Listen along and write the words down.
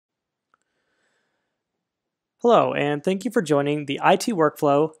Hello, and thank you for joining the IT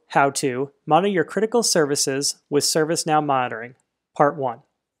Workflow How-To Monitor Your Critical Services with ServiceNow Monitoring, Part 1.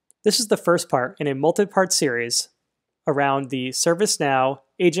 This is the first part in a multi-part series around the ServiceNow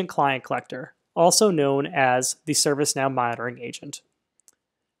Agent Client Collector, also known as the ServiceNow Monitoring Agent.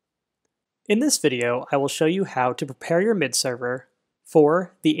 In this video, I will show you how to prepare your MidServer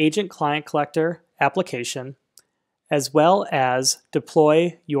for the Agent Client Collector application, as well as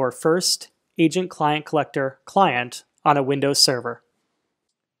deploy your first Agent Client Collector client on a Windows server.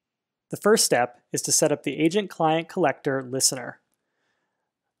 The first step is to set up the Agent Client Collector listener.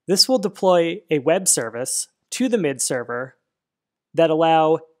 This will deploy a web service to the MidServer that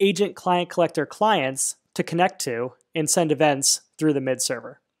allow Agent Client Collector clients to connect to and send events through the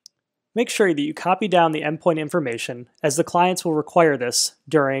MidServer. Make sure that you copy down the endpoint information, as the clients will require this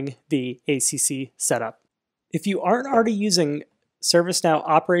during the ACC setup. If you aren't already using ServiceNow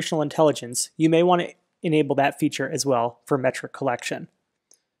Operational Intelligence, you may want to enable that feature as well for metric collection.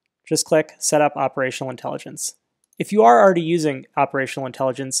 Just click Set up Operational Intelligence. If you are already using Operational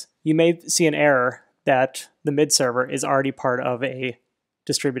Intelligence, you may see an error that the MidServer is already part of a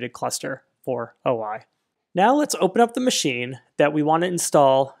distributed cluster for OI. Now let's open up the machine that we want to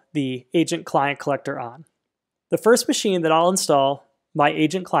install the Agent Client Collector on. The first machine that I'll install my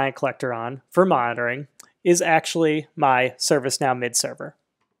Agent Client Collector on for monitoring is actually my ServiceNow MidServer.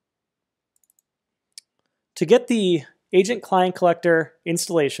 To get the Agent Client Collector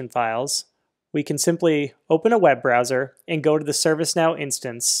installation files, we can simply open a web browser and go to the ServiceNow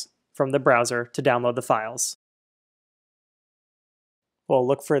instance from the browser to download the files. We'll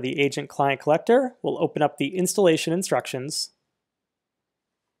look for the Agent Client Collector, we'll open up the installation instructions,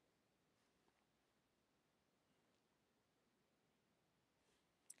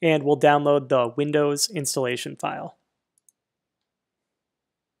 and we'll download the Windows installation file.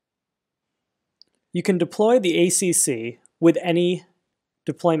 You can deploy the ACC with any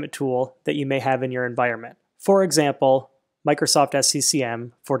deployment tool that you may have in your environment. For example, Microsoft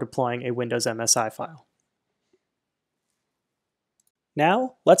SCCM for deploying a Windows MSI file.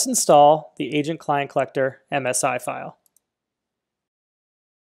 Now, let's install the Agent Client Collector MSI file.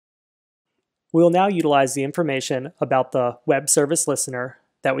 We will now utilize the information about the web service listener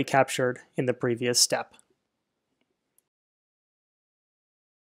that we captured in the previous step.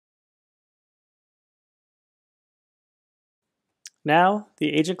 Now,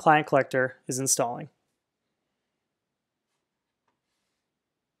 the Agent Client Collector is installing.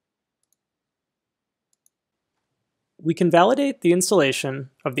 We can validate the installation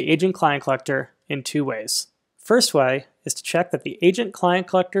of the Agent Client Collector in two ways. First way is to check that the Agent Client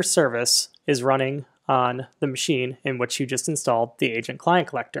Collector service is running on the machine in which you just installed the Agent Client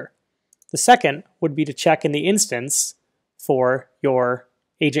Collector. The second would be to check in the instance for your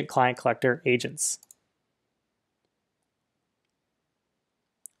Agent Client Collector agents.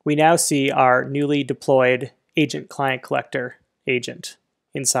 We now see our newly deployed Agent Client Collector agent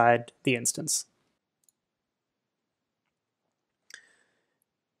inside the instance.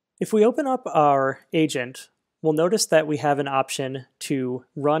 If we open up our agent, we'll notice that we have an option to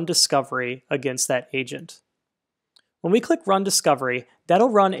run discovery against that agent. When we click Run Discovery, that'll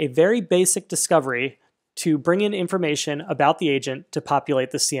run a very basic discovery to bring in information about the agent to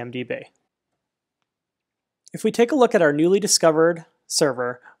populate the CMDB. If we take a look at our newly discovered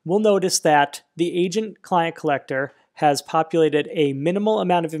server, we'll notice that the Agent Client Collector has populated a minimal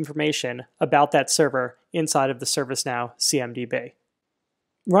amount of information about that server inside of the ServiceNow CMDB.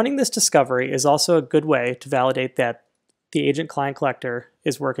 Running this discovery is also a good way to validate that the Agent Client Collector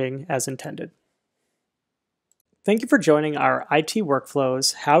is working as intended. Thank you for joining our IT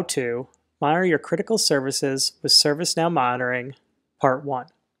Workflows How-To Monitor Your Critical Services with ServiceNow Monitoring, Part 1.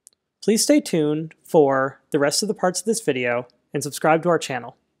 Please stay tuned for the rest of the parts of this video and subscribe to our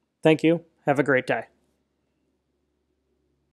channel. Thank you. Have a great day.